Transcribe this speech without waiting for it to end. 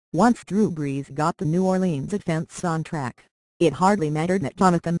Once Drew Brees got the New Orleans offense on track, it hardly mattered that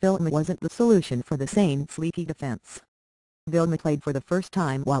Jonathan Vilma wasn't the solution for the Saints' leaky defense. Vilma played for the first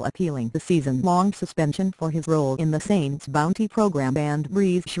time while appealing the season-long suspension for his role in the Saints' bounty program, and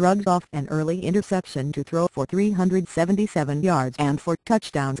Brees shrugged off an early interception to throw for 377 yards and 4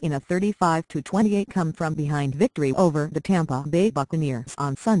 touchdowns in a 35-28 come-from-behind victory over the Tampa Bay Buccaneers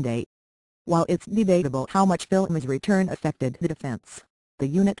on Sunday. While it's debatable how much Vilma's return affected the defense, the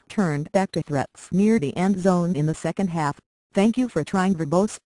unit turned back to threats near the end zone in the second half. Thank you for trying,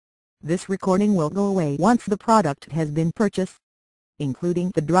 verbose. This recording will go away once the product has been purchased,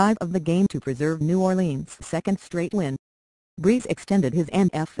 including the drive of the game to preserve New Orleans' second straight win. Brees extended his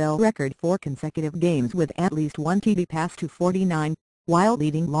NFL record 4 consecutive games with at least one TD pass to 49, while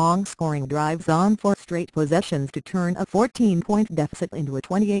leading long-scoring drives on 4 straight possessions to turn a 14-point deficit into a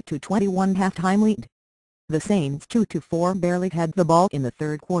 28-21 halftime lead. The Saints 2-4 barely had the ball in the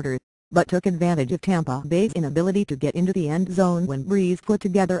third quarter, but took advantage of Tampa Bay's inability to get into the end zone when Brees put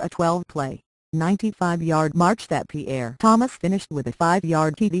together a 12-play, 95-yard march that Pierre Thomas finished with a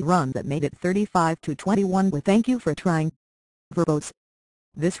 5-yard TD run that made it 35-21 with "Thank you for trying, verbose."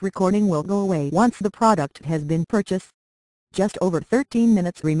 This recording will go away once the product has been purchased. Just over 13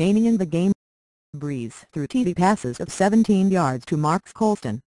 minutes remaining in the game. Brees threw TD passes of 17 yards to Marques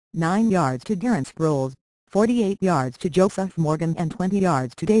Colston, 9 yards to Darren Sproles, 48 yards to Joseph Morgan and 20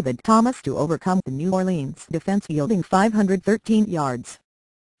 yards to David Thomas to overcome the New Orleans defense, yielding 513 yards.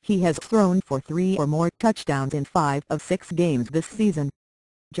 He has thrown for 3 or more touchdowns in 5 of 6 games this season.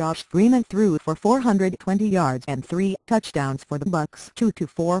 Josh Freeman threw for 420 yards and 3 touchdowns for the Bucs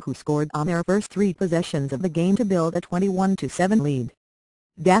 2-4, who scored on their first 3 possessions of the game to build a 21-7 lead.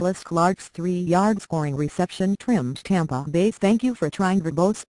 Dallas Clark's 3-yard scoring reception trimmed Tampa Bay's "Thank you for trying,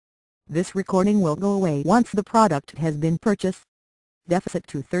 verbose." This recording will go away once the product has been purchased. Deficit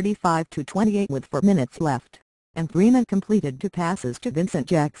to 35-28 with 4 minutes left, and Freeman completed 2 passes to Vincent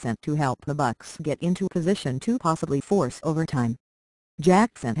Jackson to help the Bucs get into position to possibly force overtime.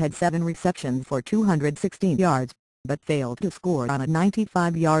 Jackson had 7 receptions for 216 yards, but failed to score on a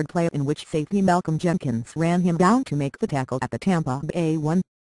 95-yard play in which safety Malcolm Jenkins ran him down to make the tackle at the Tampa Bay 1.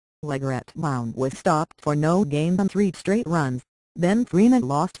 Legarrette Blount was stopped for no gain on 3 straight runs. Then Freeman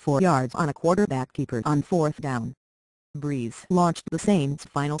lost 4 yards on a quarterback keeper on 4th down. Brees launched the Saints'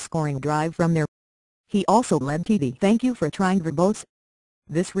 final scoring drive from there. He also led TD "Thank you for trying, verbose."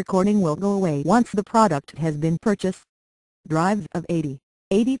 This recording will go away once the product has been purchased. Drives of 80,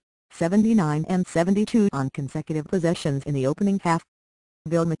 79 and 72 on consecutive possessions in the opening half.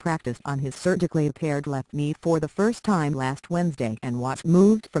 Vilma practiced on his surgically repaired left knee for the first time last Wednesday and was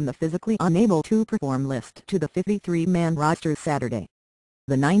moved from the physically unable to perform list to the 53-man roster Saturday.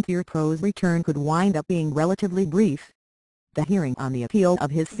 The 9th-year pro's return could wind up being relatively brief. The hearing on the appeal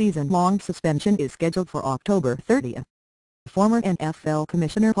of his season-long suspension is scheduled for October 30. Former NFL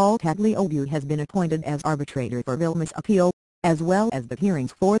Commissioner Paul Tagliabue has been appointed as arbitrator for Vilma's appeal, as well as the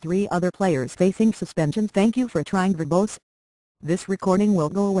hearings for 3 other players facing suspension. Thank you for trying, verbose. This recording will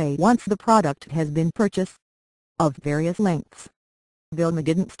go away once the product has been purchased. Of various lengths. Vilma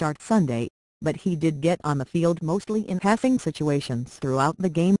didn't start Sunday, but he did get on the field mostly in passing situations throughout the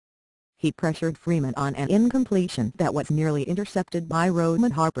game. He pressured Freeman on an incompletion that was nearly intercepted by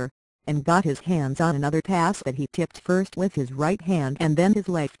Roman Harper, and got his hands on another pass that he tipped first with his right hand and then his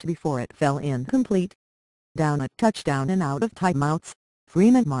left before it fell incomplete. Down a touchdown and out of timeouts,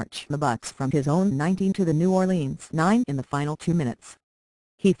 Freeman marched the Bucs from his own 19 to the New Orleans 9 in the final 2 minutes.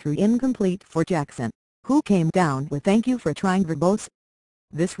 He threw incomplete for Jackson, who came down with "Thank you for trying, verbose."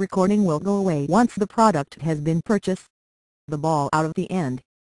 This recording will go away once the product has been purchased. The ball out of the end,